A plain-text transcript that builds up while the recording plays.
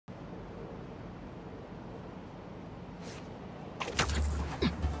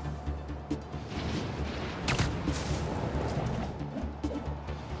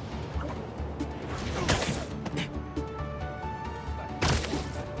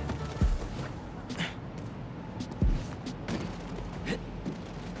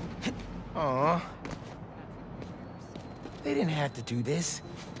Aw. They didn't have to do this.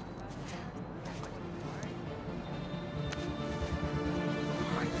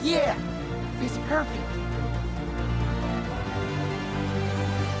 Yeah! It's perfect.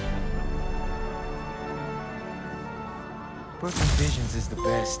 Brooklyn Visions is the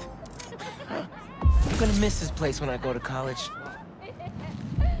best. I'm gonna miss this place when I go to college.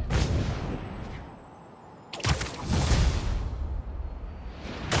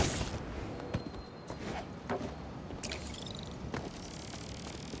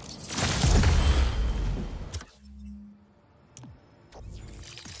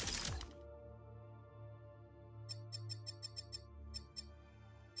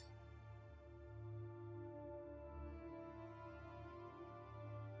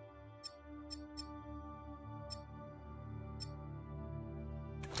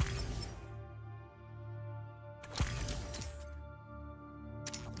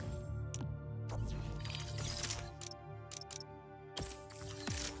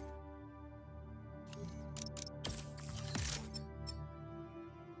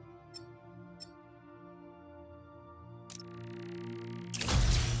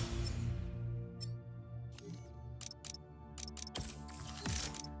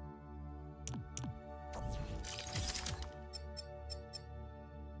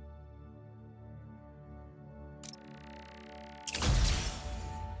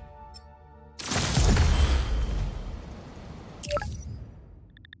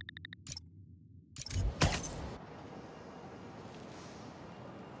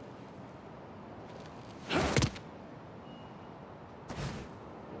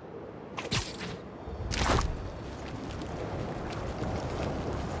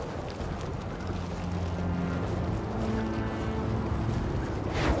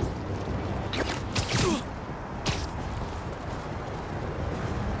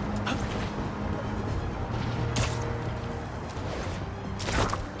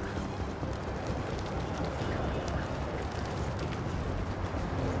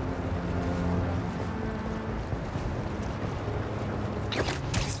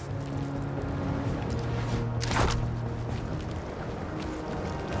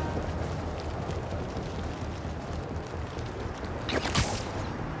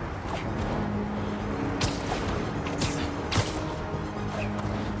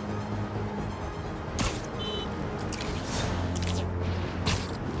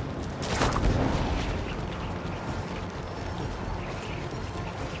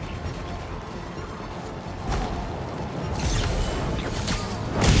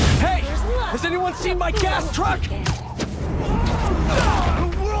 Has anyone seen my gas truck? The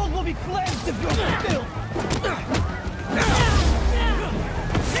world will be cleansed if you're filled!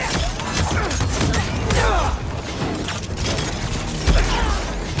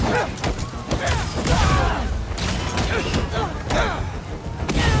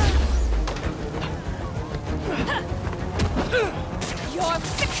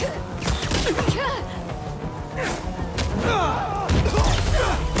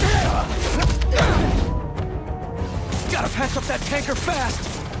 Gotta patch up that tanker fast!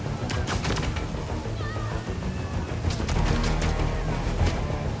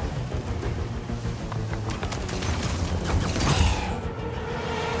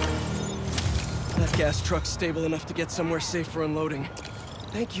 That gas truck's stable enough to get somewhere safe for unloading.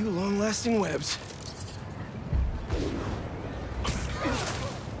 Thank you, long-lasting webs.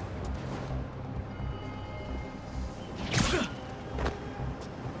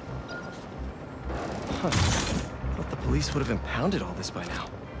 Thought the police would have impounded all this by now.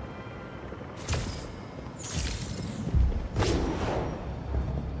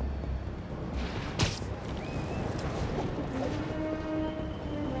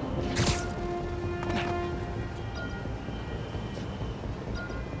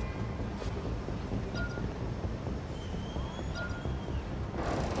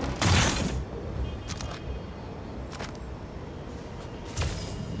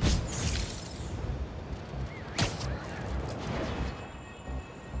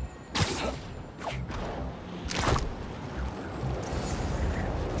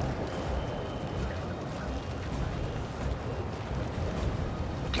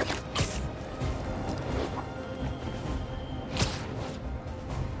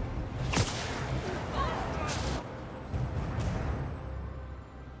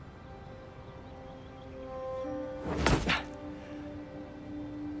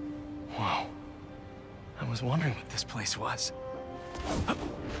 I was wondering what this place was.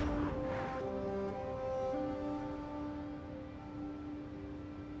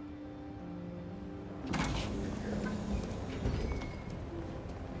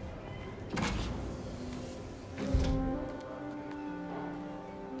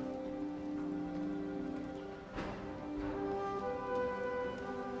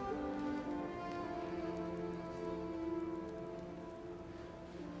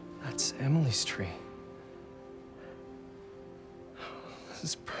 It's Emily's tree. This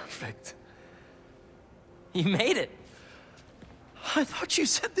is perfect. You made it! I thought you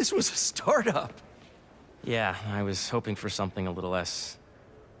said this was a startup. Yeah, I was hoping for something a little less...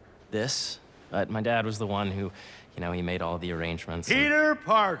 this. But my dad was the one who, you know, he made all the arrangements. Peter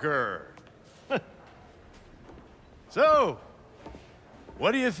Parker! So,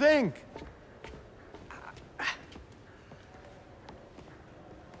 what do you think?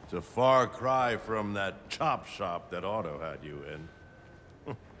 It's a far cry from that chop shop that Otto had you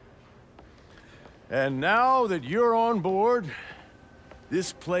in. And now that you're on board,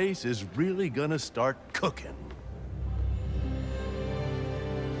 this place is really gonna start cooking.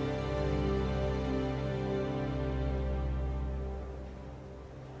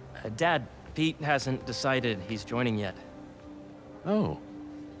 Dad, Pete hasn't decided he's joining yet. Oh.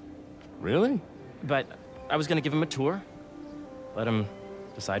 Really? But I was gonna give him a tour. Let him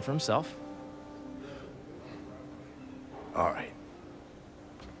decide for himself. All right.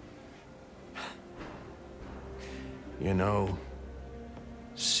 You know,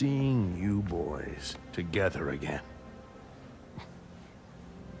 seeing you boys together again.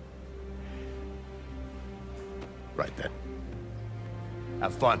 Right then.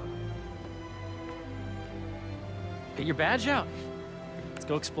 Have fun. Get your badge out. Let's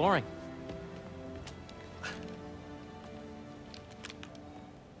go exploring.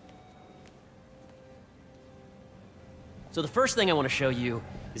 So the first thing I want to show you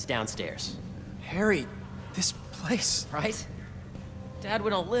is downstairs. Harry, this place. Right? Dad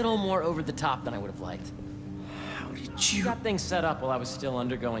went a little more over the top than I would have liked. How did He you... got things set up while I was still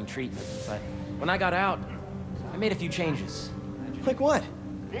undergoing treatment, but when I got out, I made a few changes. Like what?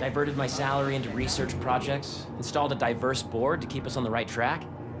 Diverted my salary into research projects, installed a diverse board to keep us on the right track,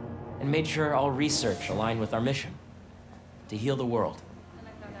 and made sure all research aligned with our mission, to heal the world.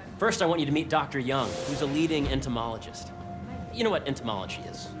 First, I want you to meet Dr. Young, who's a leading entomologist. You know what entomology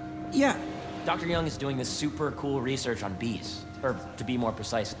is? Yeah. Dr. Young is doing this super cool research on bees, or to be more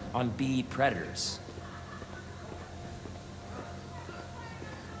precise, on bee predators.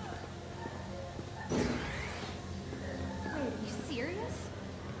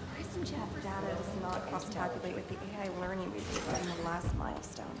 Data does not cross-tabulate with the AI learning we did in the last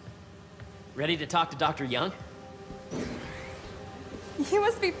milestone. Ready to talk to Dr. Young? You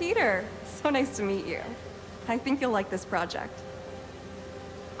must be Peter. So nice to meet you. I think you'll like this project.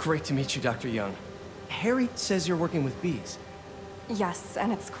 Great to meet you, Dr. Young. Harry says you're working with bees. Yes,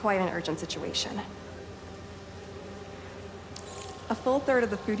 and it's quite an urgent situation. A full third of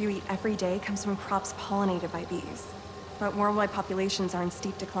the food you eat every day comes from crops pollinated by bees. But worldwide populations are in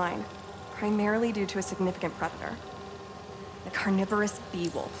steep decline, primarily due to a significant predator, the carnivorous bee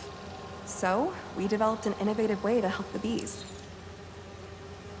wolf. So, we developed an innovative way to help the bees.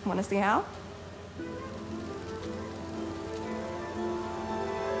 Want to see how?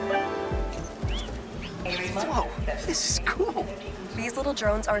 Whoa, this is cool. These little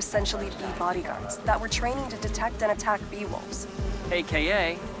drones are essentially bee bodyguards that we're training to detect and attack bee wolves.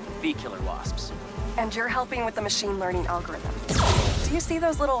 AKA bee killer wasps. And you're helping with the machine learning algorithm. Do you see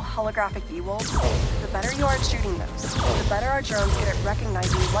those little holographic bee wolves? The better you are at shooting those, the better our drones get at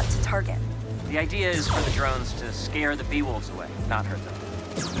recognizing what to target. The idea is for the drones to scare the bee wolves away, not hurt them.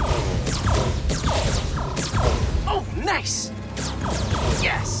 Oh, nice!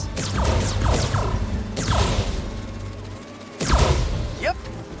 Yes! Yep.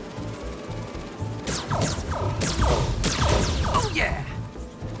 Oh, yeah!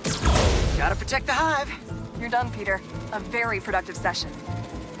 Gotta protect the hive. You're done, Peter. A very productive session.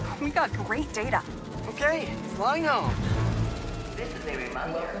 We got great data. Okay, flying home. This is a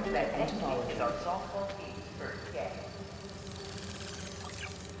reminder that entomologists are softball teams for today.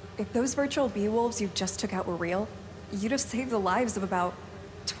 If those virtual bee wolves you just took out were real, you'd have saved the lives of about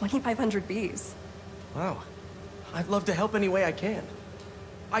 2,500 bees. Wow. I'd love to help any way I can.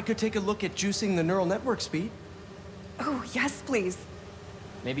 I could take a look at juicing the neural network speed. Oh, yes, please.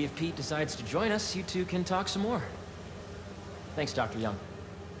 Maybe if Pete decides to join us, you two can talk some more. Thanks, Dr. Young.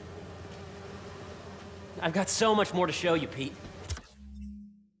 I've got so much more to show you, Pete.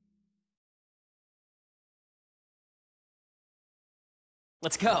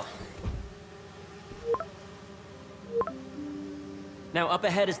 Let's go. Now, up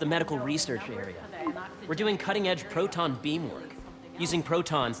ahead is the medical research area. We're doing cutting-edge proton beam work, using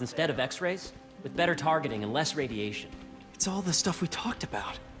protons instead of X-rays, with better targeting and less radiation. It's all the stuff we talked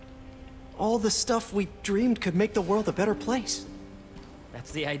about. All the stuff we dreamed could make the world a better place.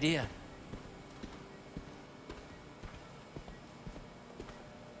 That's the idea.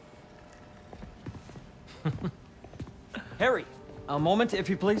 Harry, a moment, if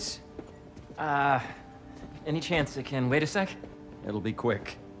you please. Any chance it can wait a sec? It'll be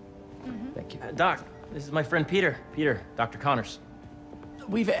quick. Thank you. Doc, this is my friend Peter. Peter, Dr. Connors.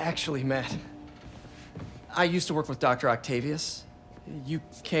 We've actually met. I used to work with Dr. Octavius. You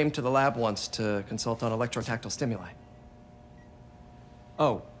came to the lab once to consult on electrotactile stimuli.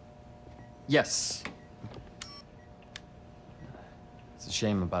 Oh. Yes. It's a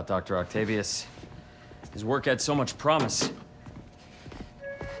shame about Dr. Octavius. His work had so much promise.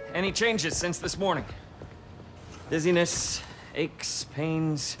 Any changes since this morning? Dizziness, aches,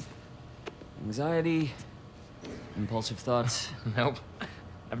 pains, anxiety, impulsive thoughts? Nope.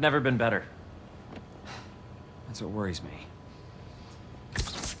 I've never been better. That's what worries me.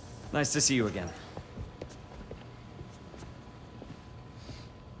 Nice to see you again.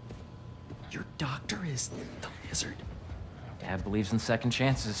 Your doctor is the lizard. Dad believes in second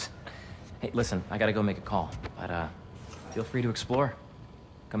chances. Hey, listen, I gotta go make a call, but feel free to explore.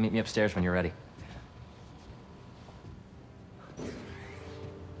 Come meet me upstairs when you're ready.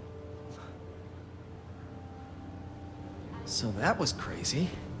 So that was crazy.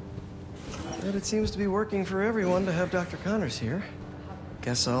 But it seems to be working for everyone to have Dr. Connors here.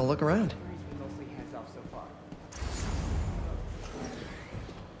 Guess I'll look around.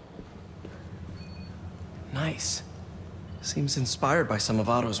 Nice. Seems inspired by some of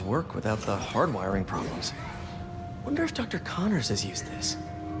Otto's work without the hardwiring problems. Wonder if Dr. Connors has used this.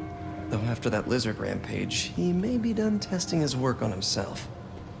 Though after that lizard rampage, he may be done testing his work on himself.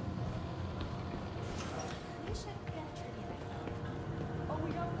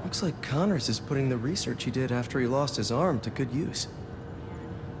 Looks like Connors is putting the research he did after he lost his arm to good use.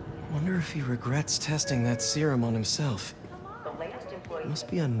 Wonder if he regrets testing that serum on himself. The latest employee.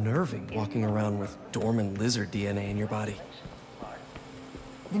 Must be unnerving walking around with dormant lizard DNA in your body.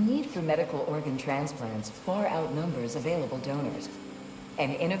 The need for medical organ transplants far outnumbers available donors.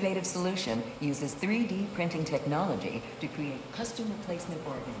 An innovative solution uses 3D printing technology to create custom replacement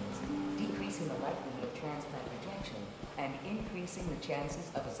organs, decreasing the likelihood of transplant rejection and increasing the chances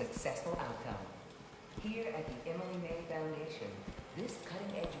of a successful outcome. Here at the Emily May Foundation, this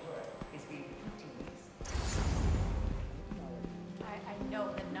cutting-edge work is being put to use. I know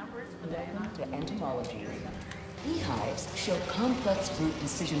the numbers for that. Welcome to entomology. Beehives show complex group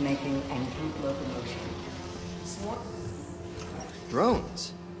decision-making and group locomotion.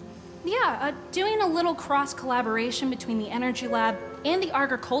 Drones? Yeah, doing a little cross-collaboration between the Energy Lab and the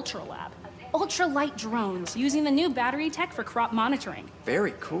Agricultural Lab. Ultra-light drones using the new battery tech for crop monitoring.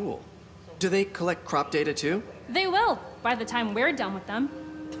 Very cool. Do they collect crop data too? They will, by the time we're done with them.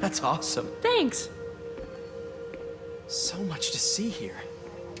 That's awesome. Thanks. So much to see here.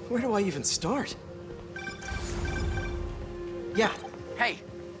 Where do I even start? Yeah, Hey,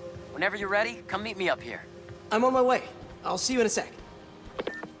 whenever you're ready, come meet me up here. I'm on my way. I'll see you in a sec.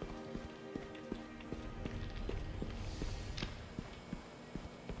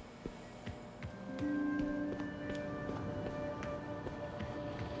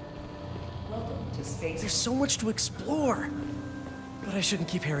 Welcome to space. There's so much to explore. But I shouldn't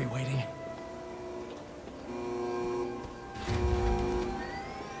keep Harry waiting.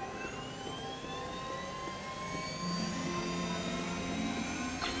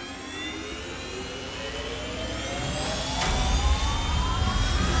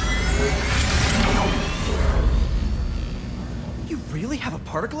 You really have a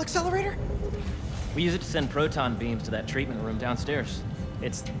particle accelerator? We use it to send proton beams to that treatment room downstairs.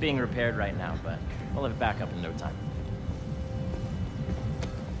 It's being repaired right now, but we'll have it back up in no time.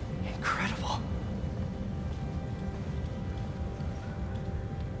 Incredible.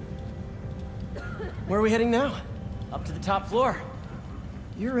 Where are we heading now? Up to the top floor.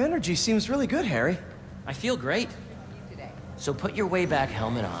 Your energy seems really good, Harry. I feel great. So put your way back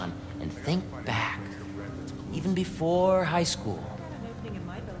helmet on and think back. Even before high school.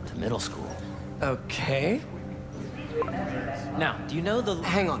 To middle school. Okay. Now, do you know the...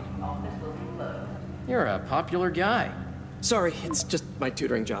 Hang on. You're a popular guy. Sorry, it's just my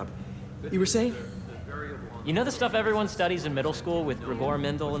tutoring job. You were saying? You know the stuff everyone studies in middle school with Gregor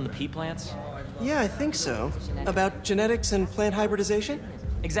Mendel and the pea plants? Yeah, I think so. About genetics and plant hybridization?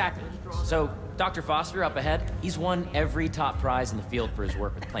 Exactly. So, Dr. Foster up ahead, he's won every top prize in the field for his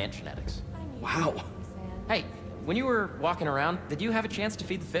work with plant genetics. Wow. Hey, when you were walking around, did you have a chance to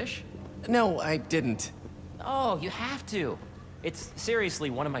feed the fish? No, I didn't. Oh, you have to. It's seriously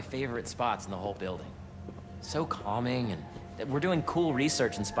one of my favorite spots in the whole building. So calming, and we're doing cool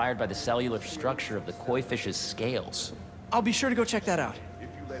research inspired by the cellular structure of the koi fish's scales. I'll be sure to go check that out. If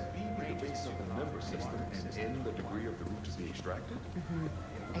you let B be the base of the number system and N the degree of the root to be extracted,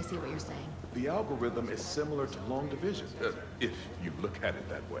 I see what you're saying. the algorithm is similar to long division, if you look at it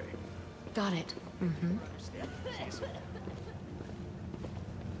that way. Got it.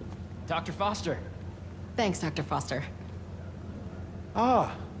 Dr. Foster. Thanks, Dr. Foster.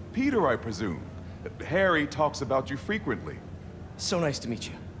 Ah, Peter, I presume. Harry talks about you frequently. So nice to meet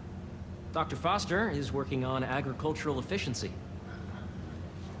you. Dr. Foster is working on agricultural efficiency.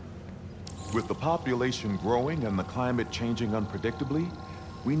 With the population growing and the climate changing unpredictably,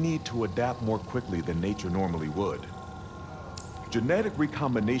 we need to adapt more quickly than nature normally would. Genetic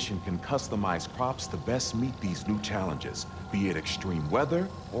recombination can customize crops to best meet these new challenges, be it extreme weather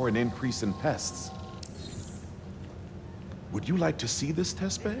or an increase in pests. Would you like to see this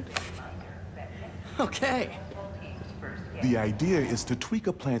testbed? Okay. The idea is to tweak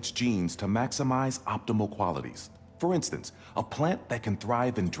a plant's genes to maximize optimal qualities. For instance, a plant that can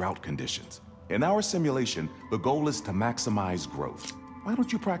thrive in drought conditions. In our simulation, the goal is to maximize growth. Why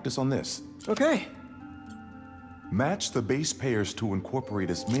don't you practice on this? Okay. Match the base pairs to incorporate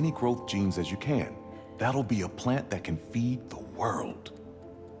as many growth genes as you can. That'll be a plant that can feed the world.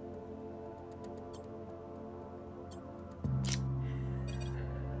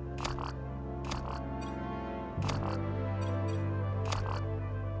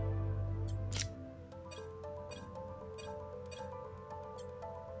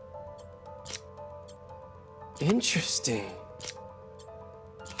 Interesting.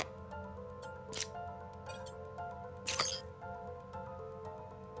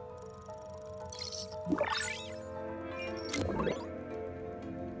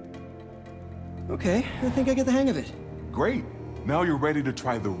 Okay, I think I get the hang of it. Great. Now you're ready to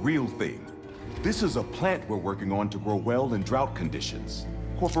try the real thing. This is a plant we're working on to grow well in drought conditions.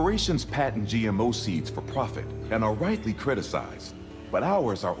 Corporations patent GMO seeds for profit and are rightly criticized. But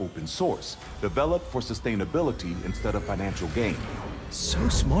ours are open source, developed for sustainability instead of financial gain. So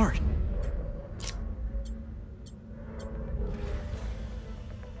smart.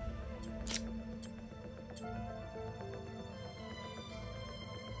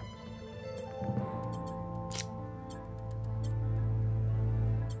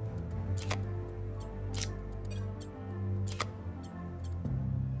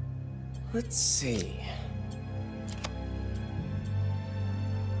 Let's see.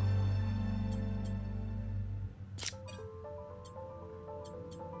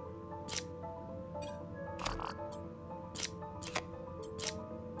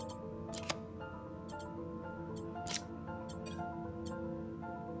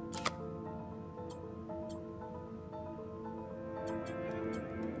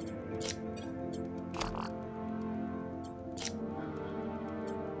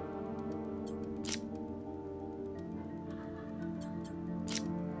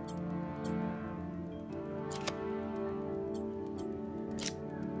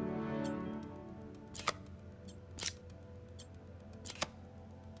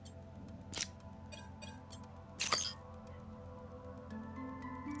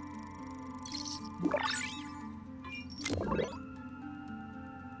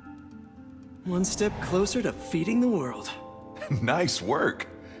 One step closer to feeding the world. Nice work.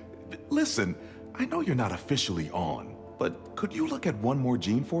 Listen, I know you're not officially on, but could you look at one more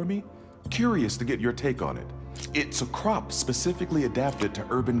gene for me? Curious to get your take on it. It's a crop specifically adapted to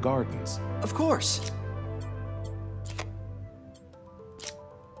urban gardens. Of course.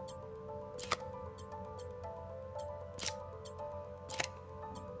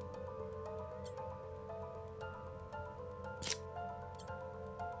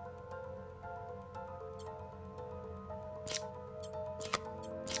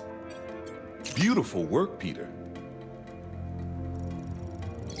 Beautiful work, Peter.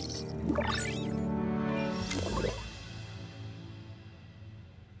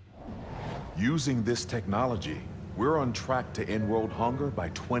 Using this technology, we're on track to end world hunger by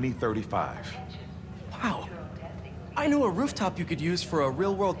 2035. Wow. I know a rooftop you could use for a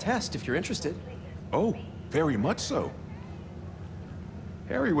real-world test if you're interested. Oh, very much so.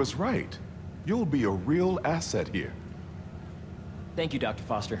 Harry was right. You'll be a real asset here. Thank you, Dr.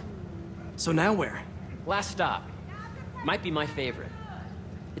 Foster. So now where? Last stop. Might be my favorite.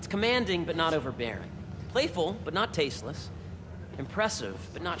 It's commanding, but not overbearing. Playful, but not tasteless. Impressive,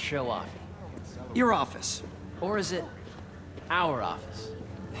 but not show-off. Your office. Or is it our office?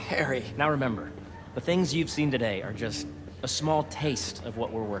 Harry. Now remember, the things you've seen today are just a small taste of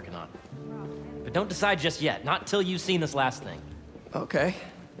what we're working on. But don't decide just yet, not till you've seen this last thing. Okay.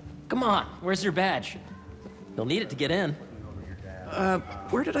 Come on, where's your badge? You'll need it to get in.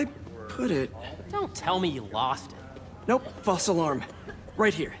 Where did I put it? Don't tell me you lost it. Nope, false alarm.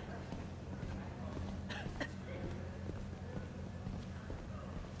 Right here.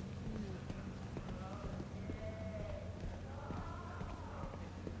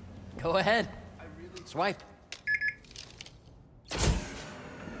 Go ahead. Swipe.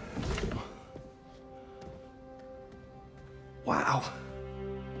 Wow.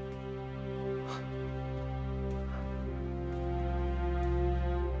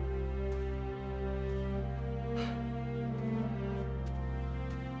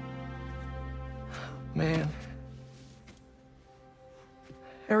 Man.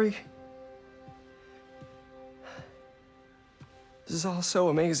 Harry. This is all so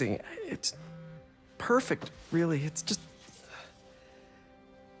amazing. It's perfect, really. It's just...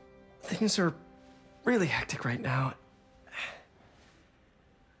 Things are really hectic right now.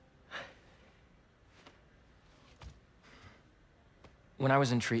 When I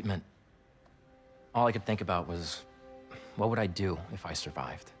was in treatment, all I could think about was, what would I do if I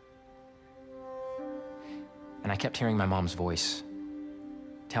survived? And I kept hearing my mom's voice,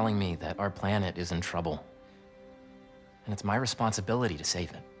 telling me that our planet is in trouble, and it's my responsibility to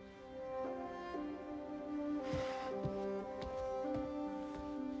save it.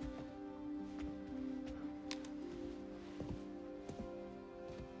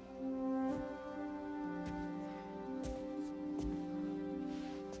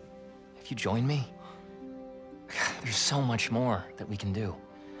 If you join me, there's so much more that we can do.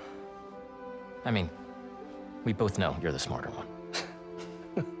 I mean, we both know you're the smarter one.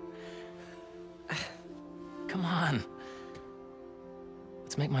 Come on.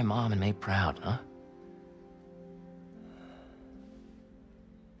 Let's make my mom and May proud, huh?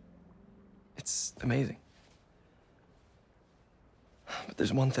 It's amazing. But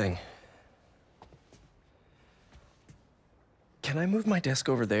there's one thing. Can I move my desk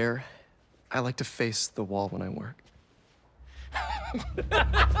over there? I like to face the wall when I work.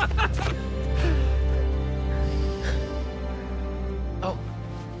 Oh,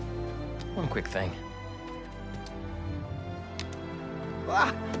 one quick thing.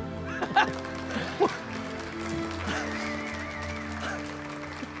 Ah.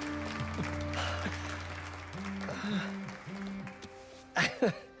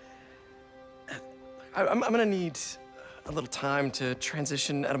 I'm gonna need a little time to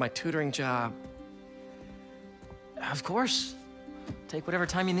transition out of my tutoring job. Of course. Take whatever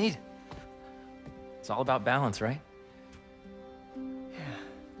time you need. It's all about balance, right? Yeah.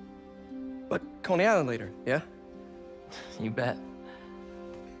 But Coney Island later, yeah? You bet.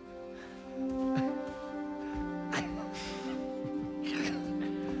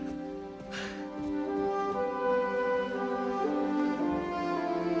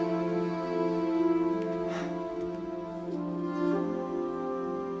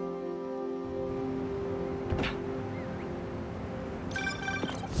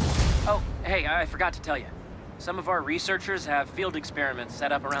 Oh, hey, I forgot to tell you. Some of our researchers have field experiments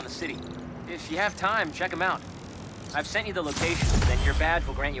set up around the city. If you have time, check them out. I've sent you the locations, and your badge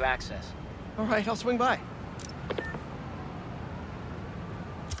will grant you access. All right, I'll swing by.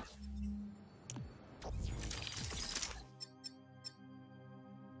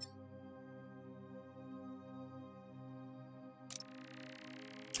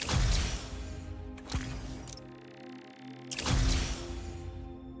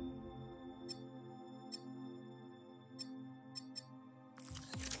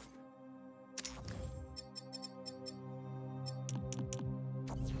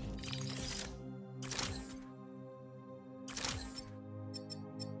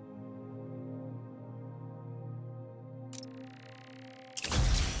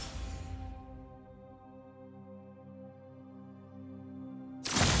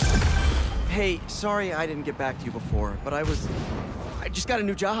 Hey, sorry I didn't get back to you before, but I just got a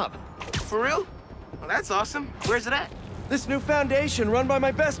new job. For real? Well, that's awesome. Where's it at? This new foundation run by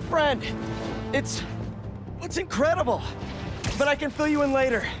my best friend. It's incredible. But I can fill you in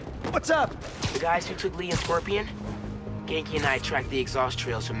later. What's up? The guys who took Lee and Scorpion? Genki and I tracked the exhaust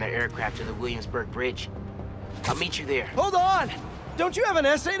trails from their aircraft to the Williamsburg Bridge. I'll meet you there. Hold on! Don't you have an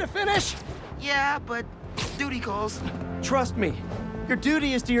essay to finish? Yeah, but duty calls. Trust me. Your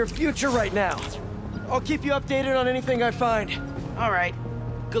duty is to your future right now. I'll keep you updated on anything I find. All right.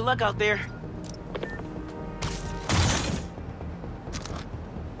 Good luck out there.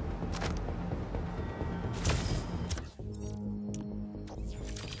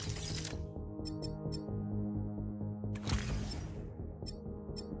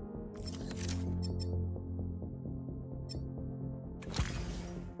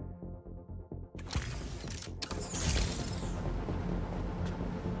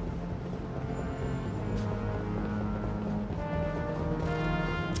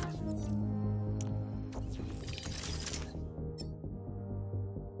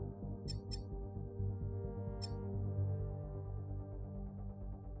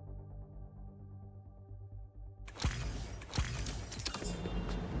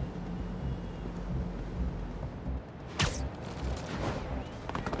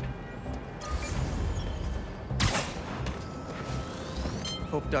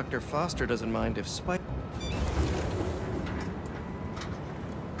 Hope Dr. Foster doesn't mind if Spike...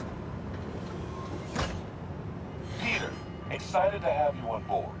 Peter, excited to have you on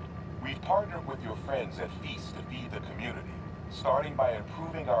board. We've partnered with your friends at Feast to feed the community, starting by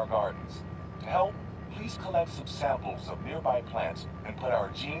improving our gardens. To help, please collect some samples of nearby plants and put our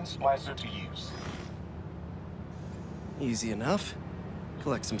gene splicer to use. Easy enough.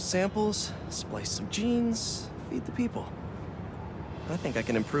 Collect some samples, splice some genes, feed the people. I think I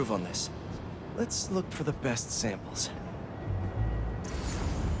can improve on this. Let's look for the best samples.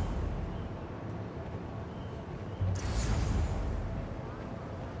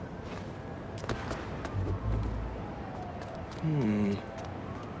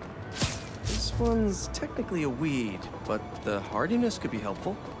 This one's technically a weed, but the hardiness could be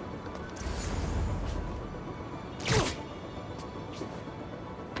helpful.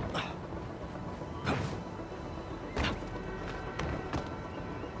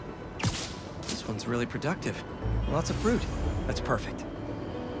 This one's really productive. Lots of fruit. That's perfect.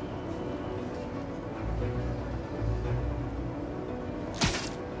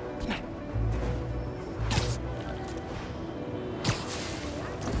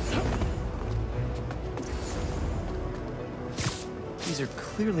 These are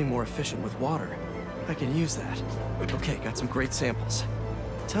clearly more efficient with water. I can use that. Okay, got some great samples.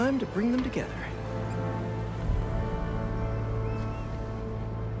 Time to bring them together.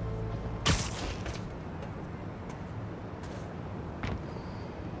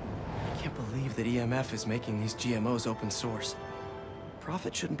 I can't believe that EMF is making these GMOs open source.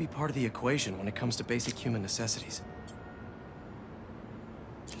 Profit shouldn't be part of the equation when it comes to basic human necessities.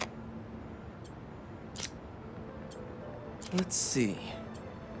 Let's see.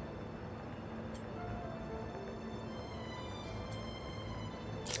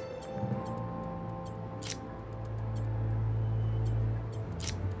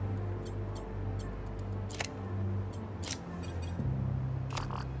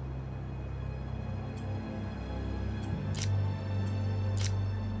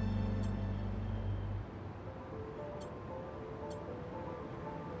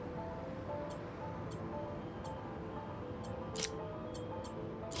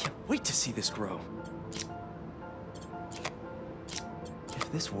 Wait to see this grow.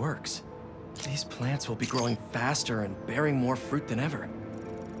 If this works, these plants will be growing faster and bearing more fruit than ever.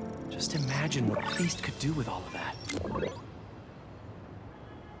 Just imagine what Feast could do with all of that.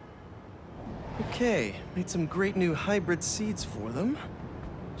 Okay, made some great new hybrid seeds for them.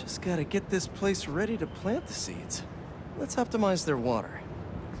 Just gotta get this place ready to plant the seeds. Let's optimize their water.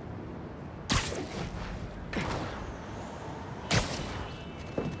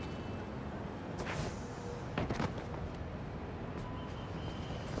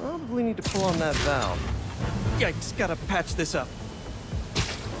 Probably need to pull on that valve. Yikes, gotta patch this up.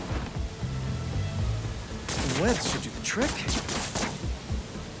 The webs should do the trick.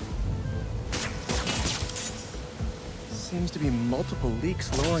 Seems to be multiple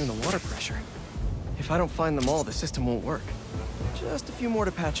leaks lowering the water pressure. If I don't find them all, the system won't work. Just a few more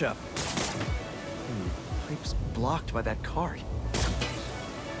to patch up. Pipe's blocked by that cart.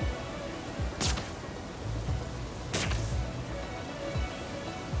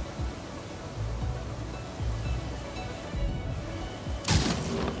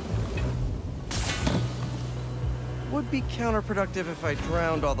 Would be counterproductive if I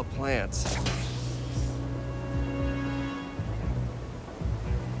drowned all the plants.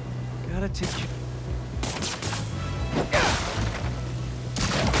 Gotta take you.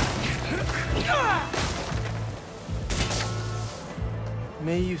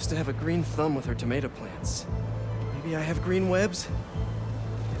 May used to have a green thumb with her tomato plants. Maybe I have green webs?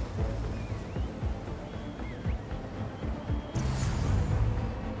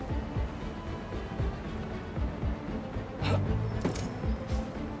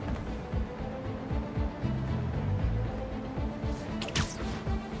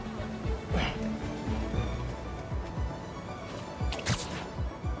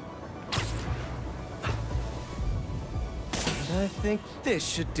 I think this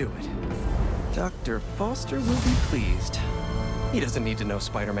should do it. Dr. Foster will be pleased. He doesn't need to know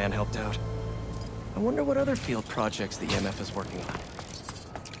Spider-Man helped out. I wonder what other field projects the EMF is working on.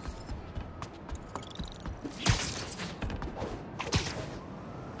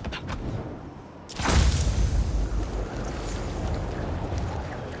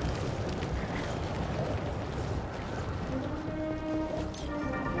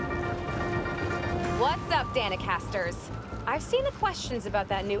 What's up, Danicasters? I've seen the questions about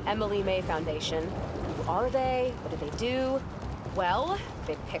that new Emily May Foundation. Who are they? What do they do? Well,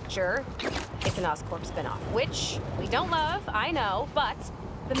 Big picture, it's an Oscorp spinoff, which we don't love, I know, but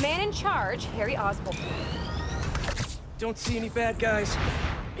the man in charge, Harry Osborn. Don't see any bad guys.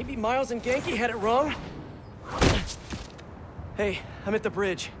 Maybe Miles and Genki had it wrong? Hey, I'm at the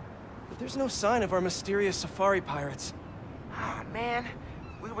bridge. But there's no sign of our mysterious safari pirates. Oh, man.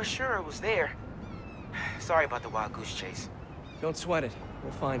 We were sure it was there. Sorry about the wild goose chase. Don't sweat it.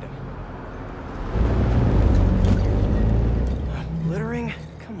 We'll find him. Littering?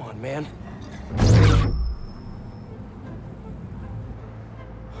 Come on, man.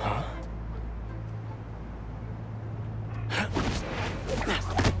 Huh?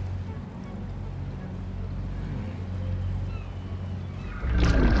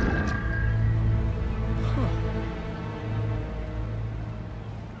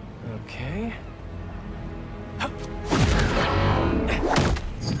 Okay.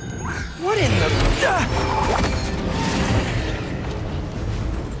 What in the...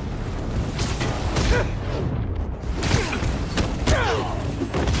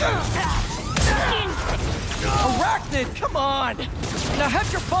 Arachnid, come on! Now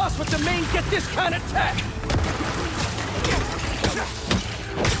have your boss with the main get this kind of tech!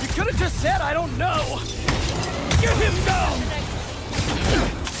 You could have just said, I don't know! Give him go!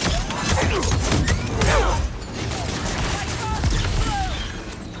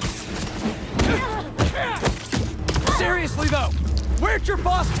 Seriously though, where'd your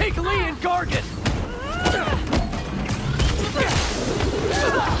boss take Lee and Gargan?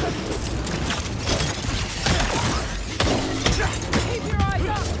 Keep your eyes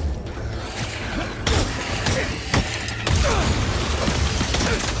up!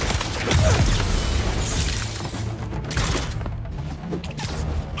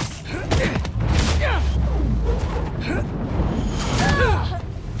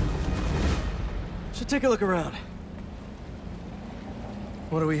 Should take a look around.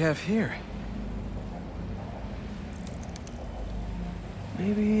 What do we have here?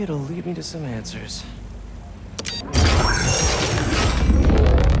 Maybe it'll lead me to some answers.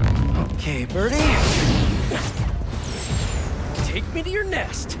 Okay, Birdie. Take me to your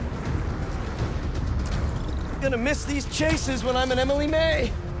nest. Gonna miss these chases when I'm an Emily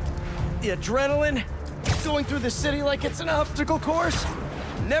May. The adrenaline, going through the city like it's an obstacle course,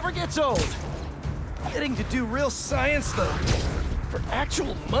 never gets old. Getting to do real science, though, for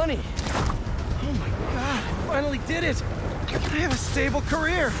actual money. Oh my God, I finally did it. I have a stable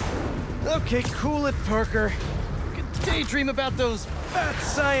career. Okay, cool it, Parker. You can daydream about those fat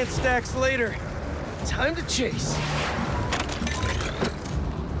science stacks later. Time to chase.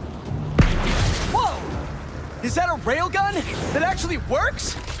 Whoa! Is that a railgun that actually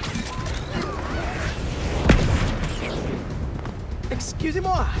works?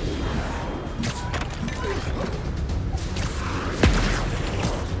 Excusez-moi.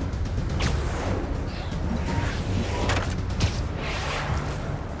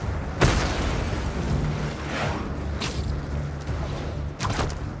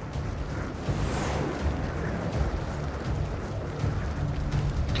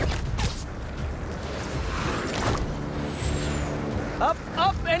 Up,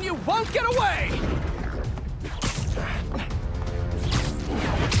 up, and you won't get away!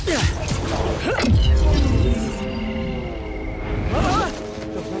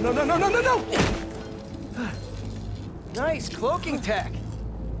 No! Nice cloaking tech.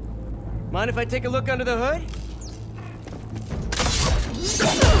 Mind if I take a look under the hood?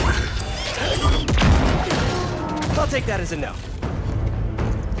 I'll take that as a no.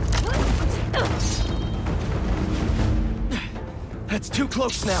 That's too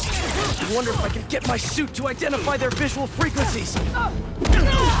close now. I wonder if I can get my suit to identify their visual frequencies.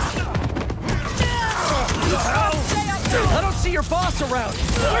 I don't see your boss around.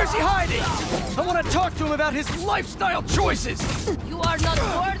 Where's he hiding? I want to talk to him about his lifestyle choices. You are not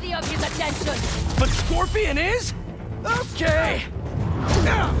worthy of his attention. But Scorpion is? Okay.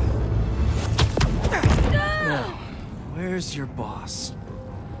 Now, where's your boss?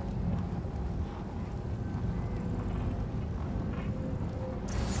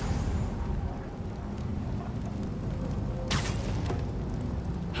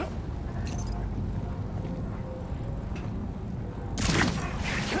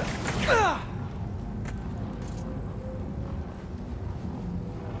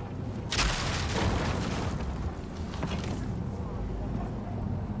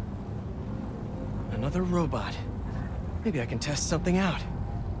 Another robot. Maybe I can test something out.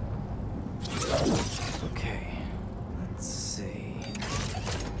 Okay, let's see.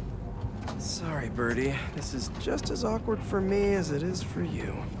 Sorry, Birdie. This is just as awkward for me as it is for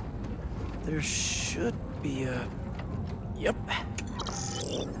you. There should be a... Yep.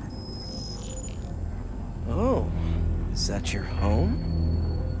 Oh, is that your home?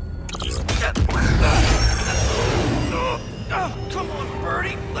 Come on,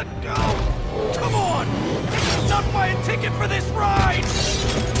 Birdie, let go! Come on! Not buy a ticket for this ride!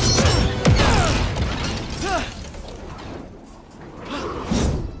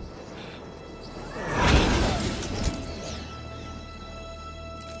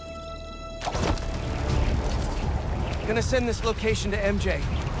 Gonna send this location to MJ.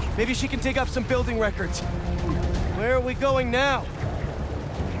 Maybe she can dig up some building records. Where are we going now?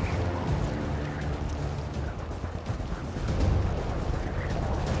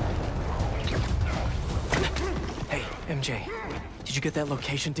 Hey, MJ. Did you get that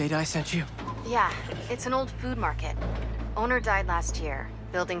location data I sent you? Yeah, it's an old food market. Owner died last year.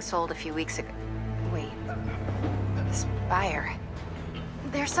 Building sold a few weeks ago. Wait. This buyer.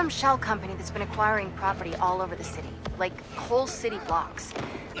 There's some shell company that's been acquiring property all over the city. Like, whole city blocks.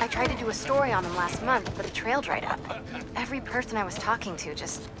 I tried to do a story on them last month, but the trail dried up. Every person I was talking to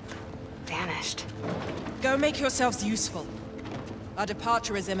just vanished. Go make yourselves useful. Our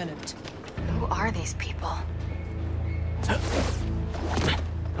departure is imminent. Who are these people? I'm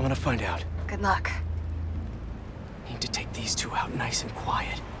gonna find out. Good luck. Need to take these two out nice and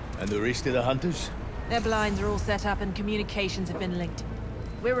quiet. And the rest of the hunters? Their blinds are all set up and communications have been linked.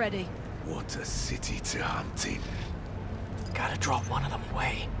 We're ready. What a city to hunt in. Gotta drop one of them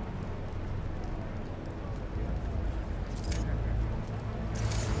away.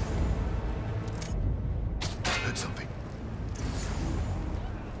 Heard something.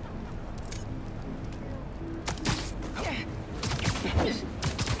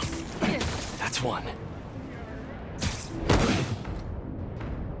 That's one.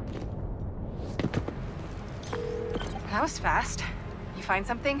 That was fast. You find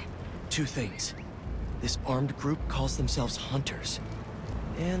something? Two things. This armed group calls themselves Hunters.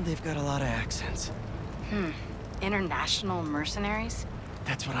 And they've got a lot of accents. International mercenaries?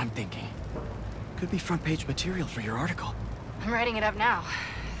 That's what I'm thinking. Could be front-page material for your article. I'm writing it up now.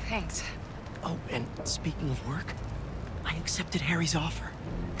 Thanks. Oh, and speaking of work, I accepted Harry's offer.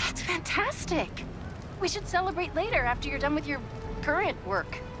 That's fantastic. We should celebrate later after you're done with your current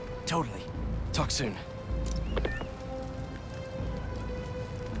work. Totally. Talk soon.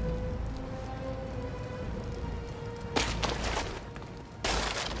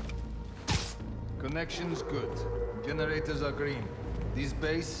 Connection's good. Generators are green. This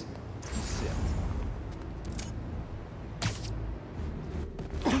base is set.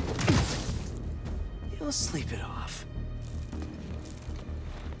 You'll sleep it off.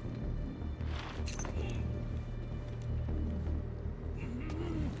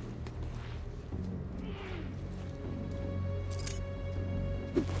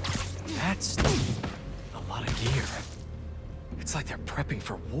 That's a lot of gear. It's like they're prepping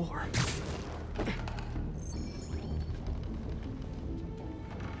for war.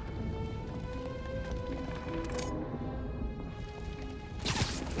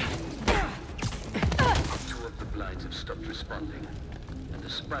 Stopped responding, and the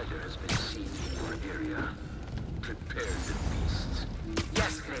spider has been seen in your area. Prepare the beasts.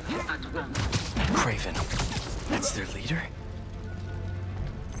 Yes, Craven, at once. Craven. That's their leader?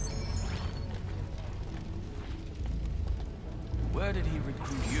 Where did he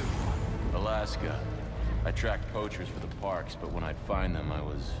recruit you? Alaska. I tracked poachers for the parks, but when I'd find them, I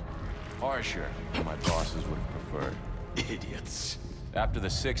was harsher than my bosses would have preferred. Idiots. After the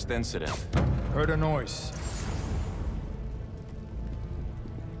 6th incident. Heard a noise.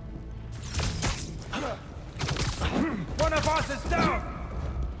 One of us is down!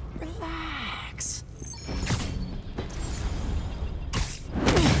 Relax.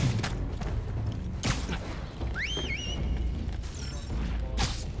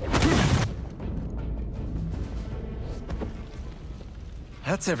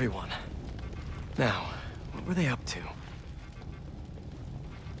 That's everyone. Now, what were they up to?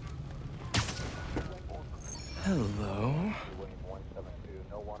 Hello?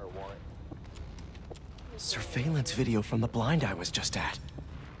 Surveillance video from the blind I was just at.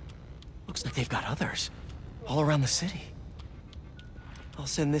 Looks like they've got others. All around the city. I'll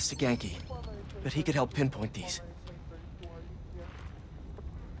send this to Genki, but he could help pinpoint these.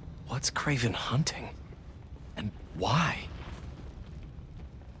 What's Craven hunting? And why?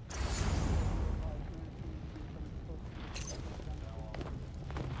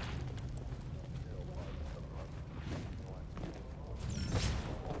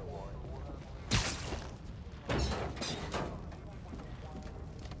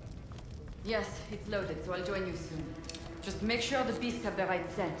 Yes, it's loaded, so I'll join you soon. Just make sure the beasts have the right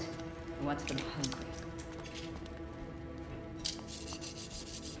scent. I want them hungry.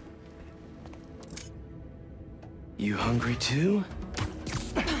 You hungry too?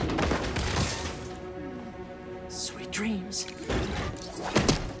 Sweet dreams.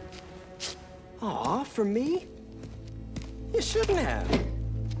 Aw, for me? You shouldn't have.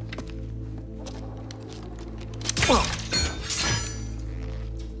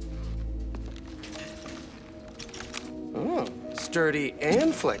 Oh, sturdy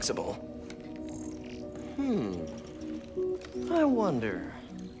and flexible. I wonder.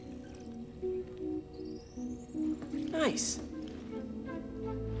 Nice.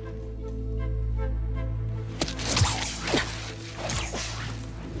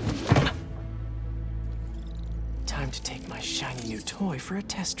 Time to take my shiny new toy for a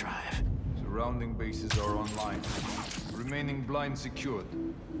test drive. Surrounding bases are online. Remaining blind secured.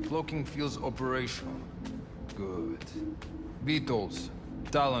 Cloaking fields operational. Good. Beetles,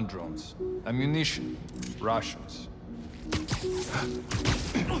 Talon drones, ammunition, rations.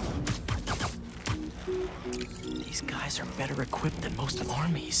 These guys are better equipped than most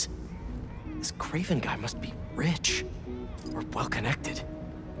armies. This Craven guy must be rich, or well-connected,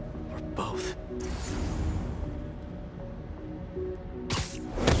 or both.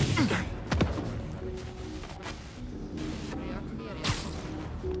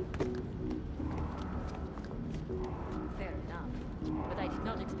 Fair enough. But I did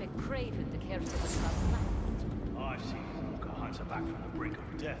not expect Craven to care so much about land. I've seen Walker Hunter back from the brink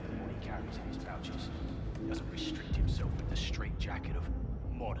of death and what he carries in his pouches. He doesn't restrict himself with the straitjacket of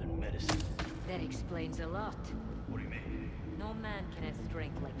modern medicine. That explains a lot. What do you mean? No man can have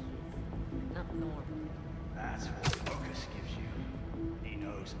strength like his. Not normal. That's what Focus gives you. He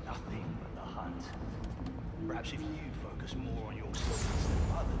knows nothing but the hunt. Perhaps if you'd focus more on your skills than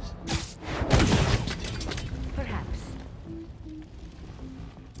others. Perhaps.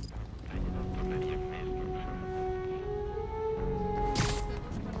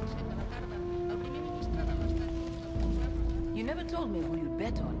 You never told me who you'd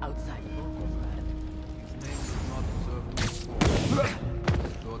bet on outside Volgograd. His name is not observed before.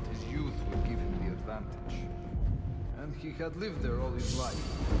 Thought his youth would give him the advantage. And he had lived there all his life.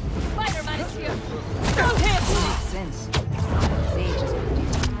 Spider-Man is here! Throw him! Makes sense. His age is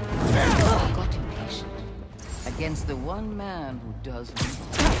produced. I got impatient. Against the one man who does more.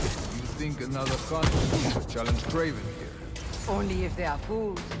 You think another hunter would challenge Craven here? Only if they are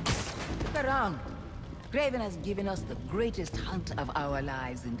fools. Look around. Craven has given us the greatest hunt of our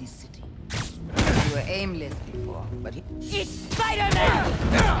lives in this city. We were aimless before, but he... It's Spider-Man!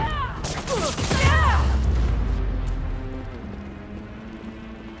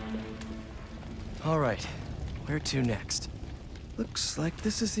 All right, where to next? Looks like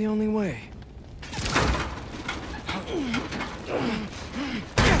this is the only way.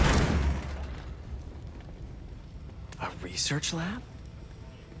 A research lab?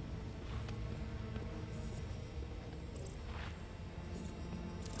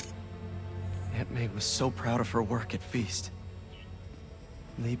 Aunt May was so proud of her work at Feast.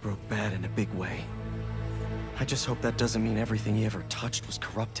 Lee broke bad in a big way. I just hope that doesn't mean everything he ever touched was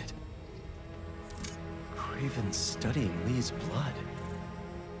corrupted. Craven's studying Lee's blood.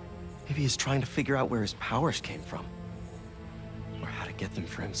 Maybe he's trying to figure out where his powers came from. Or how to get them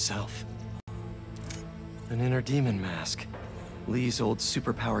for himself. An inner demon mask. Lee's old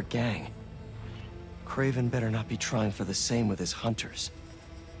superpowered gang. Craven better not be trying for the same with his hunters.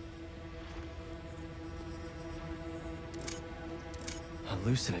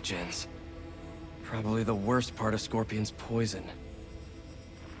 Hallucinogens. Probably the worst part of Scorpion's poison.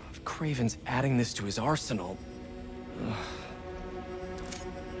 If Craven's adding this to his arsenal... Ugh.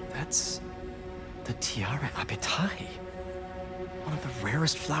 That's... the Tiara Apitai. One of the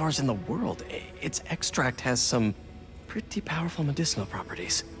rarest flowers in the world. Its extract has some pretty powerful medicinal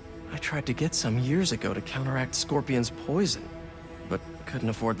properties. I tried to get some years ago to counteract Scorpion's poison, but couldn't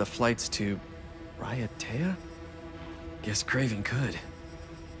afford the flights to... Raiatea? Guess Craven could.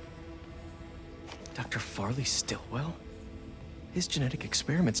 Dr. Farley Stillwell? His genetic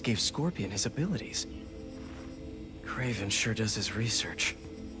experiments gave Scorpion his abilities. Craven sure does his research.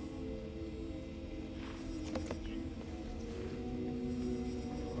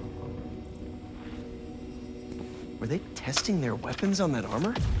 Were they testing their weapons on that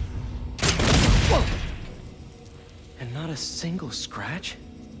armor? Whoa! And not a single scratch?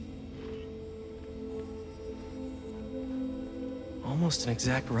 Almost an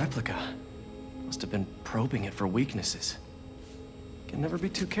exact replica. Must have been probing it for weaknesses. Can never be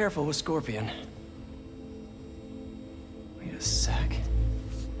too careful with Scorpion. Wait a sec.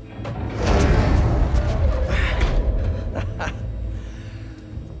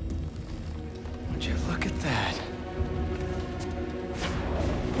 Would you look at that?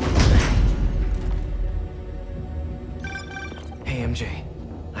 MJ,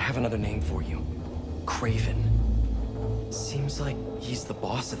 I have another name for you. Craven. Seems like he's the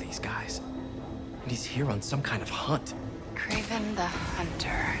boss of these guys. And he's here on some kind of hunt. Craven the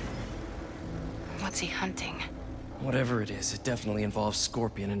Hunter. What's he hunting? Whatever it is, it definitely involves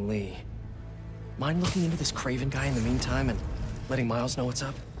Scorpion and Lee. Mind looking into this Craven guy in the meantime and letting Miles know what's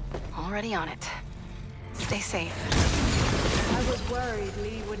up? Already on it. Stay safe. I was worried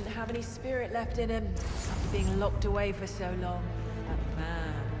Lee wouldn't have any spirit left in him after being locked away for so long. That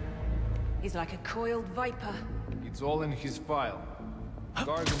man. He's like a coiled viper. It's all in his file.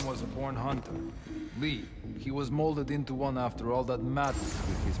 Gargan was a born hunter. Lee, he was molded into one after all that madness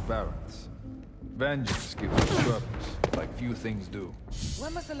with his parents. Vengeance gives him purpose, like few things do.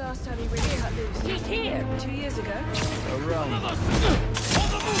 When was the last time he really cut loose? He's here! 2 years ago? Around.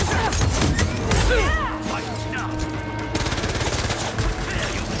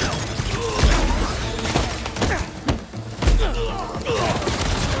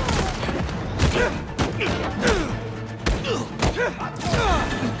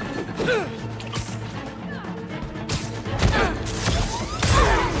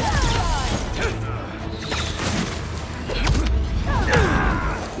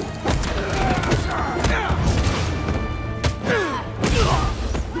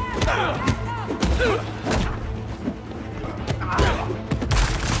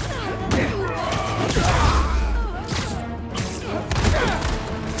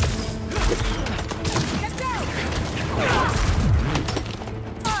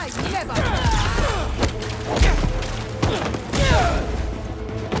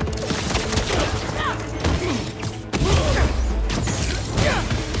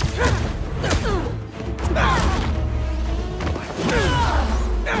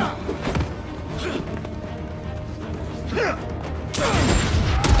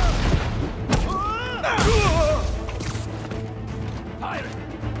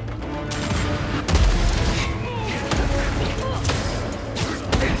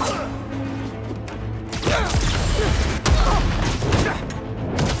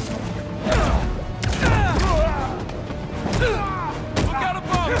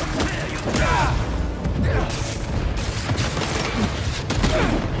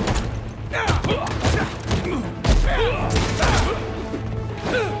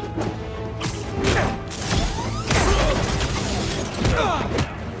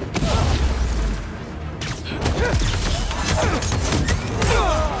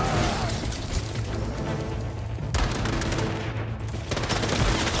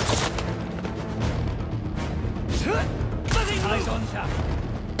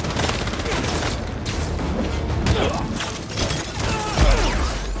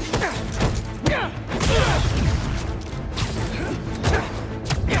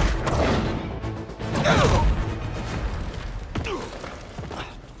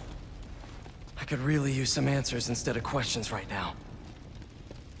 I could really use some answers instead of questions right now.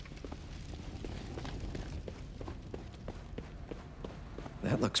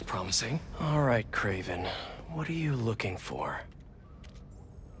 That looks promising. All right, Craven. What are you looking for?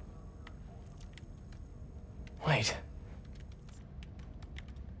 Wait.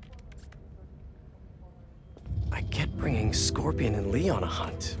 I get bringing Scorpion and Lee on a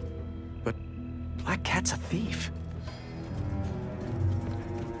hunt, but Black Cat's a thief.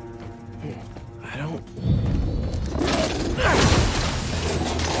 I don't...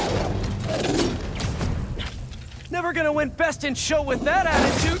 Never gonna win Best in Show with that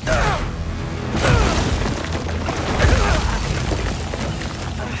attitude!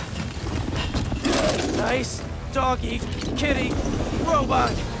 Nice doggy, kitty,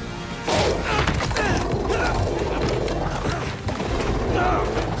 robot!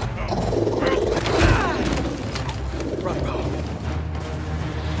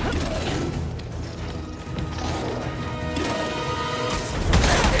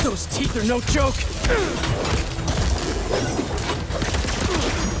 Those teeth are no joke!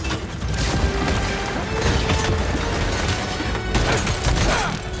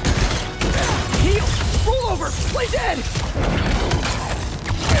 Heal! Roll over! Play dead!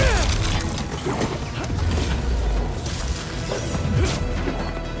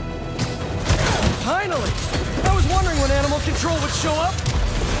 Finally! I was wondering when Animal Control would show up!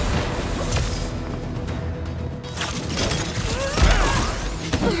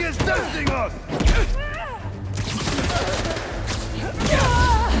 He is testing us!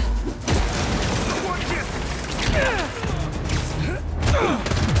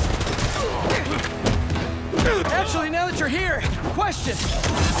 Actually, now that you're here, question.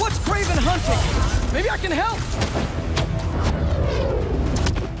 What's Craven hunting? Maybe I can help!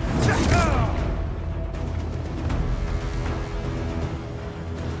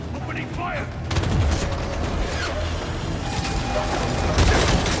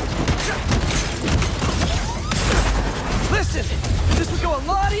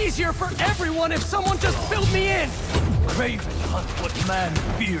 easier for everyone if someone just filled me in! Craven hunt what man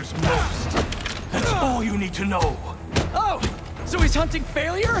fears most. That's all you need to know. Oh, so he's hunting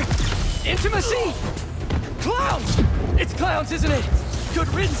failure? Intimacy? Clowns! It's clowns, isn't it? Good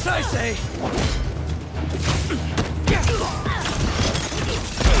riddance, I say.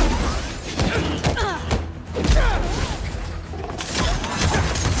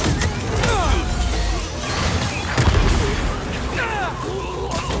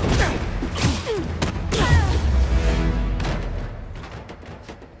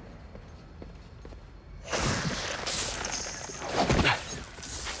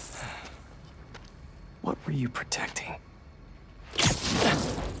 What were you protecting?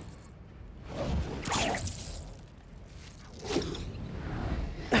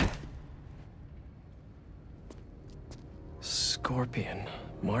 Scorpion,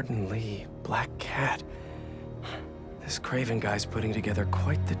 Martin Lee, Black Cat. This Craven guy's putting together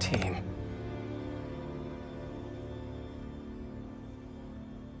quite the team.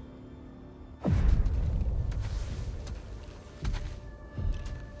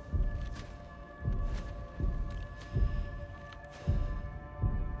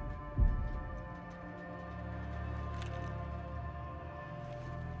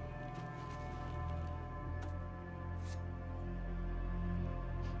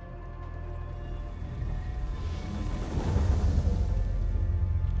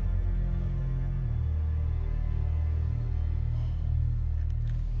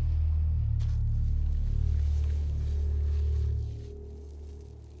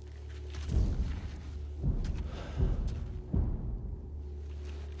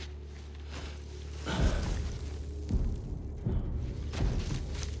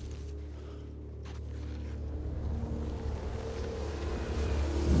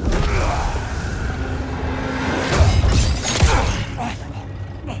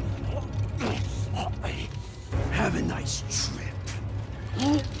 Have a nice trip.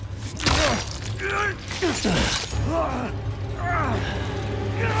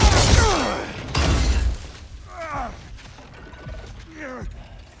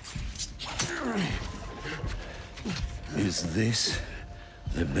 Is this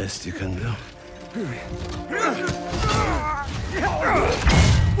the best you can do?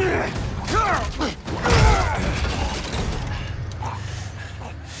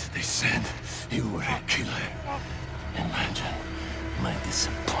 They said you were a killer. Imagine my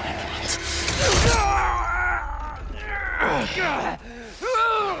disappointment.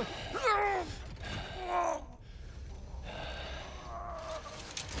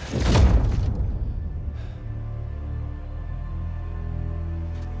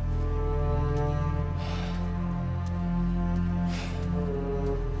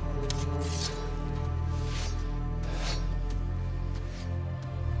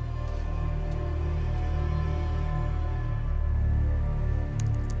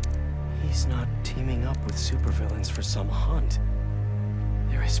 He's not teaming up with supervillains for some hunt.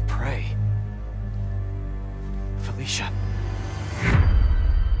 There is prey. Felicia.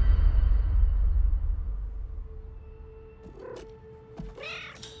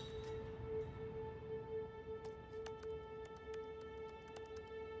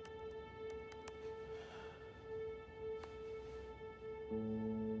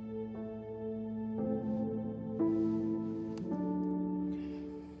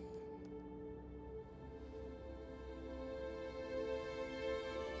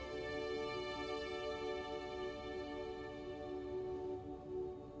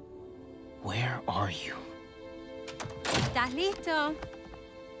 Where are you? ¿Estás listo?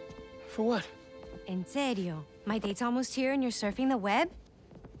 For what? En serio? My date's almost here and you're surfing the web?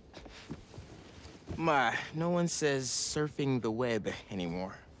 Ma, no one says surfing the web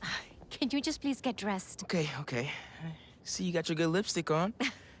anymore. Can you just please get dressed? Okay, okay. See, you got your good lipstick on.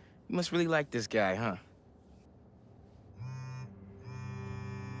 You must really like this guy, huh?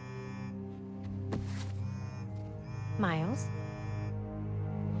 Miles?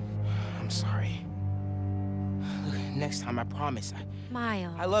 I'm sorry. Look, next time, I promise.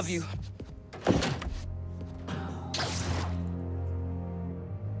 Miles. I love you.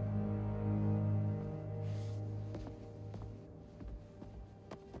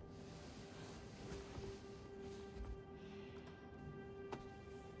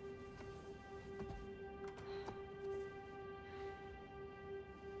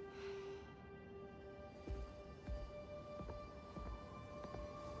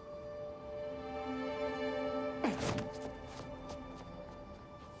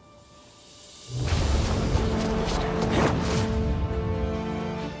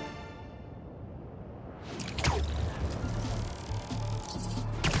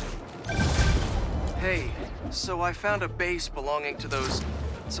 Hey, so I found a base belonging to those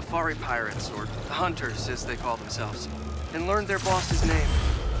safari pirates, or hunters as they call themselves, and learned their boss's name,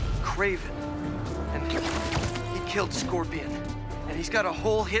 Craven. And he killed Scorpion, and he's got a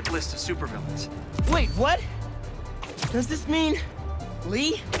whole hit list of supervillains. Wait, what? Does this mean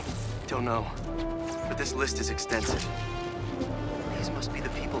Lee? Don't know, but this list is extensive. These must be the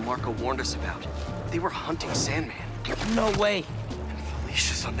people Marco warned us about. They were hunting Sandman. No way. And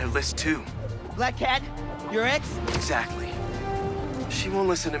Felicia's on their list too. Black Cat? Your ex? Exactly. She won't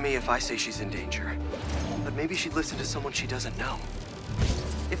listen to me if I say she's in danger. But maybe she'd listen to someone she doesn't know.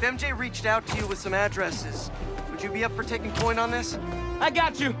 If MJ reached out to you with some addresses, would you be up for taking point on this? I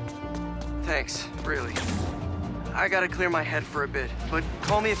got you! Thanks, really. I gotta clear my head for a bit, but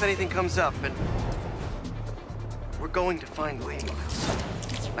call me if anything comes up, and... we're going to find Lee, Miles.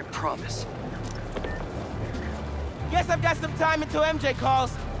 I promise. Guess I've got some time until MJ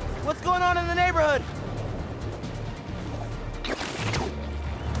calls. What's going on in the neighborhood?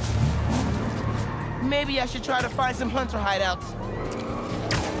 Maybe I should try to find some hunter hideouts.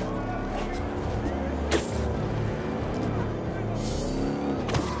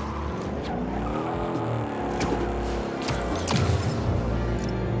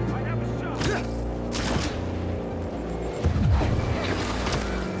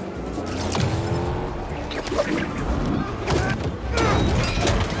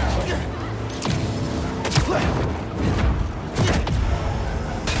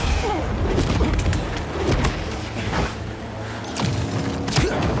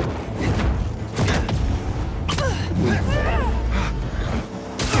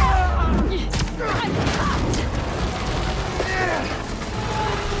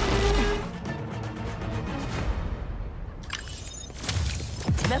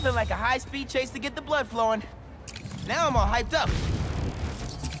 Nothing like a high-speed chase to get the blood flowing. Now I'm all hyped up.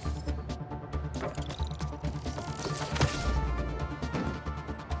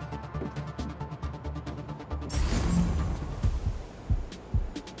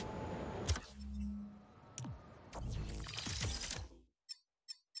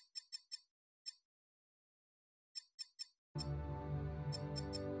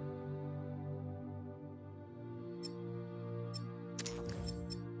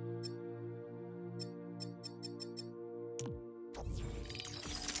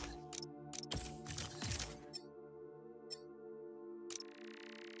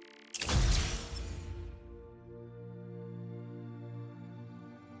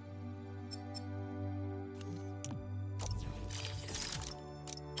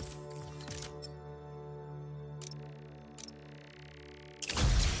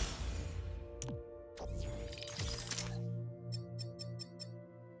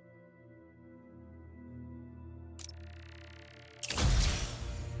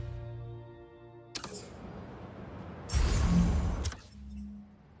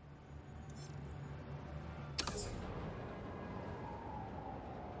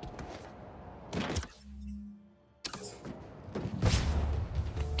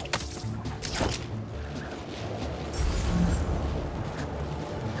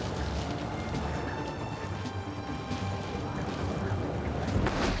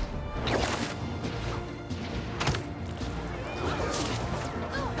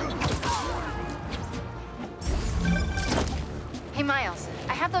 Miles,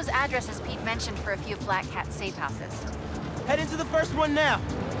 I have those addresses Pete mentioned for a few Black Cat safe houses. Head into the first one now.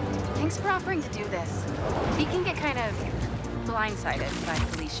 Thanks for offering to do this. Pete can get kind of blindsided by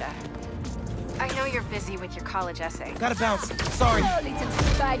Felicia. I know you're busy with your college essay. Gotta bounce. Sorry. Oh, little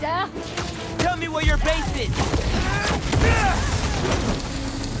spider. Tell me where your base is.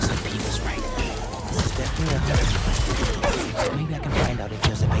 So Pete was right. This is definitely a hunter. Maybe I can find out if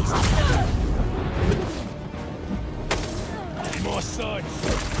there's a base. More swords.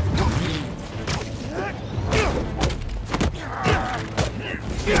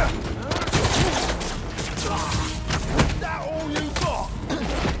 That all you got?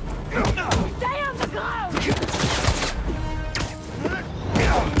 Stay on the ground!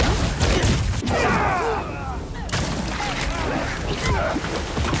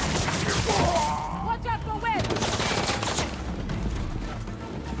 Watch out for webs!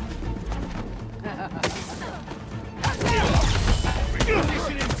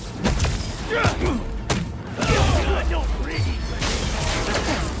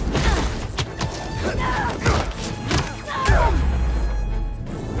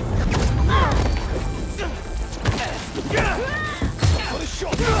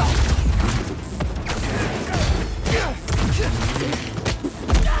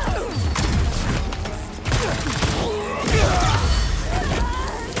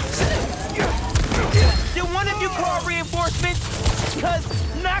 more reinforcements?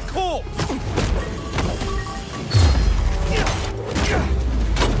 Cause not cool!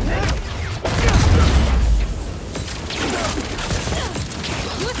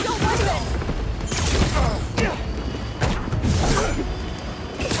 Let's go right then!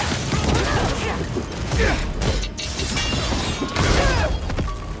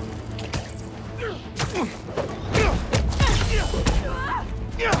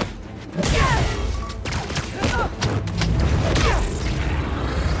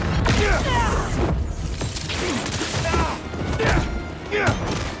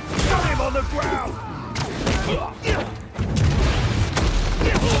 Got him on the ground!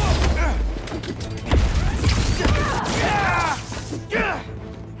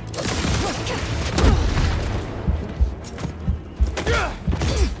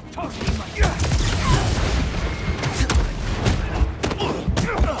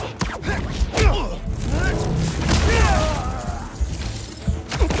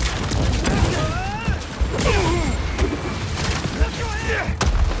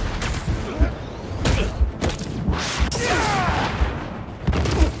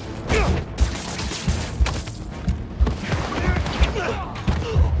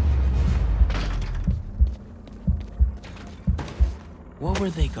 What were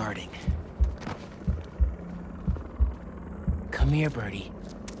they guarding? Come here, Birdie.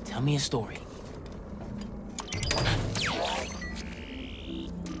 Tell me a story.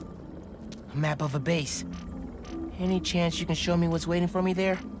 A map of a base. Any chance you can show me what's waiting for me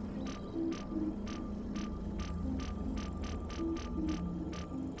there?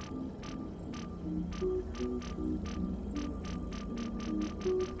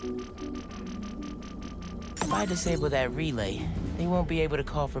 If I disable that relay, they won't be able to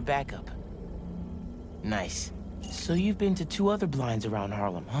call for backup. Nice. So you've been to 2 other blinds around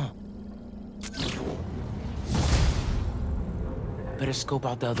Harlem, huh? Better scope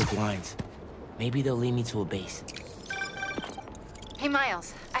out the other blinds. Maybe they'll lead me to a base. Hey,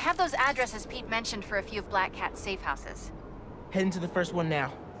 Miles. I have those addresses Pete mentioned for a few of Black Cat's safe houses. Heading to the first one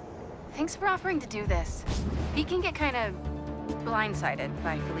now. Thanks for offering to do this. Pete can get kind of blindsided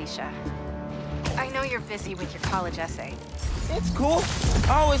by Felicia. I know you're busy with your college essay. It's cool.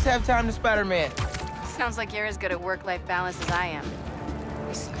 I always have time to Spider-Man. Sounds like you're as good at work-life balance as I am.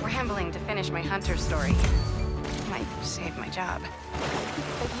 I'm scrambling to finish my Hunter story. Might save my job.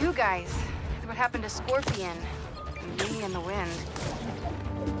 But you guys, what happened to Scorpion? And Lee and the Wind?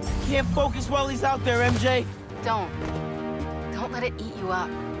 Can't focus while he's out there, MJ. Don't let it eat you up.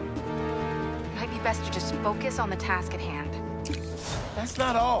 Might be best to just focus on the task at hand. That's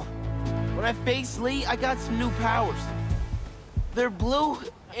not all. When I faced Lee, I got some new powers. They're blue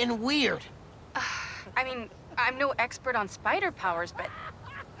and weird. I mean, I'm no expert on spider powers, but...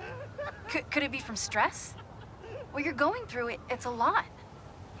 Could it be from stress? What you're going through, it's a lot.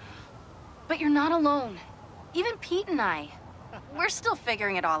 But you're not alone. Even Pete and I, we're still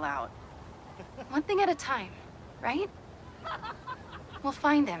figuring it all out. One thing at a time, right? We'll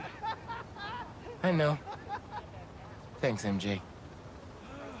find him. I know. Thanks, MJ.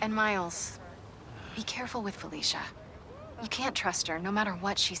 And Miles, be careful with Felicia. You can't trust her, no matter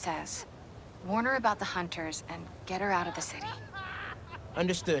what she says. Warn her about the Hunters and get her out of the city.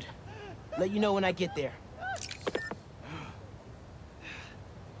 Understood. Let you know when I get there.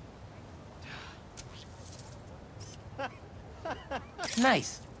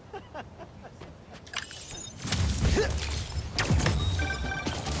 Nice.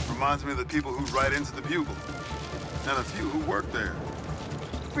 Reminds me of the people who write into the Bugle, and a few who work there.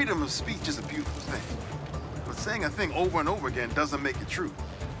 Freedom of speech is a beautiful thing, but saying a thing over and over again doesn't make it true.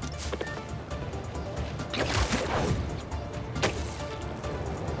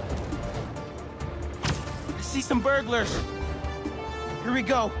 I see some burglars. Here we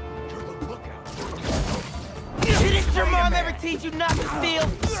go. Didn't your mom ever teach you not to steal?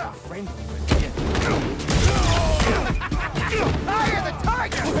 Fire the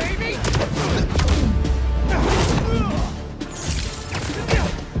target, baby!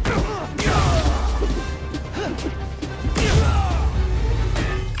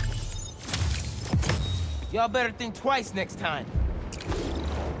 Y'all better think twice next time.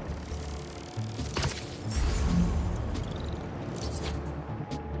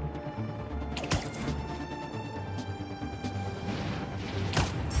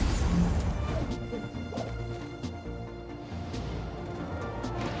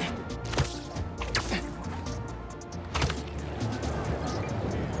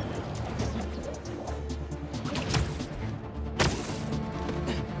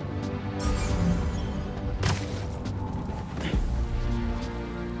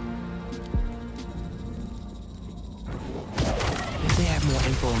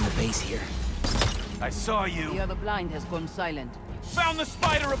 info on the base here. I saw you. The other blind has gone silent. Found the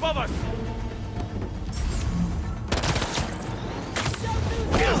spider above us!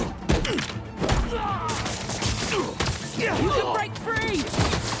 You can break free!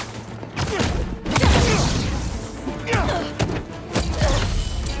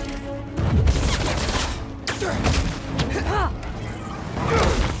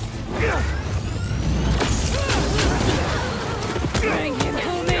 Bring him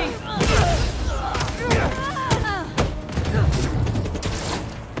to me!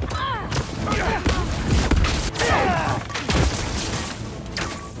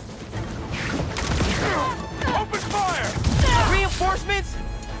 Open fire! Reinforcements?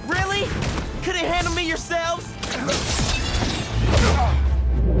 Really? Couldn't handle me yourselves?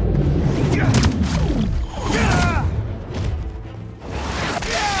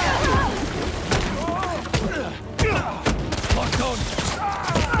 Locked on!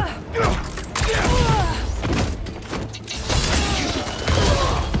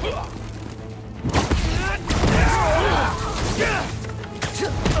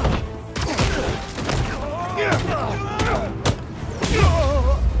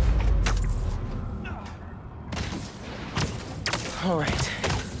 All right.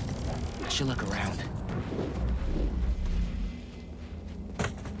 I should look around.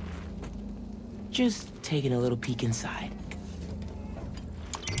 Just taking a little peek inside.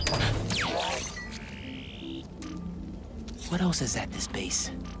 What else is at this base?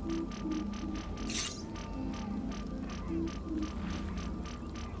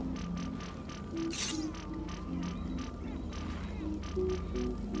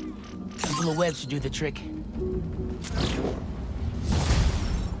 A couple of webs should do the trick.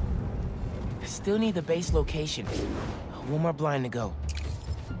 Still need the base location. One more blind to go.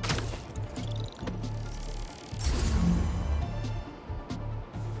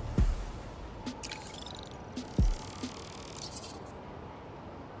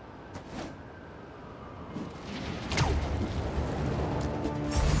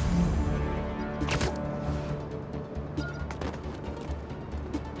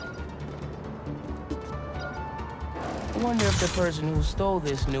 I wonder if the person who stole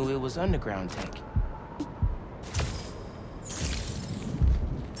this knew it was underground tech.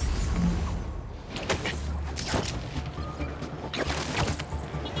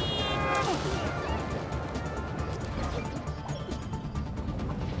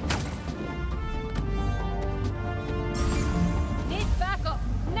 Need backup,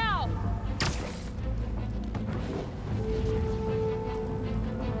 now!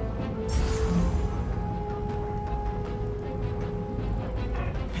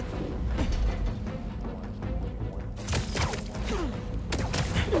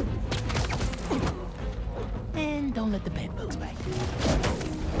 And don't let the bed bugs bite.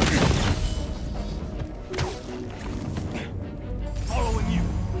 Following you.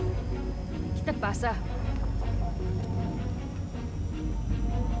 ¿Qué te pasa?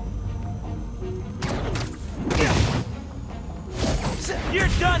 You're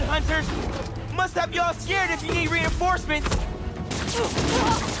done, hunters! Must have y'all scared if you need reinforcements!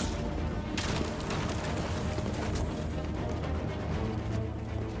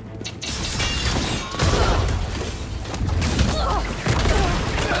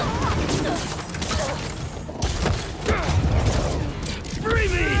 Free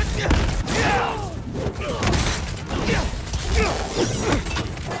me!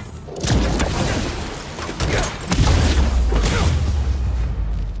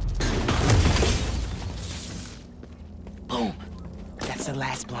 Boom! That's the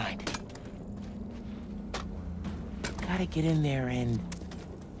last blind. Gotta get in there and...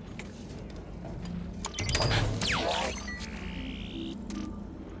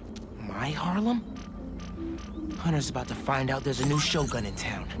 My Harlem? Hunter's about to find out there's a new shotgun in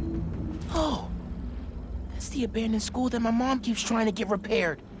town. Oh! That's the abandoned school that my mom keeps trying to get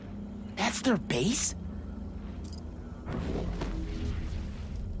repaired. That's their base?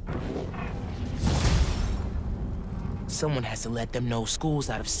 Someone has to let them know school's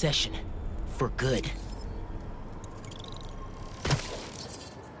out of session. For good.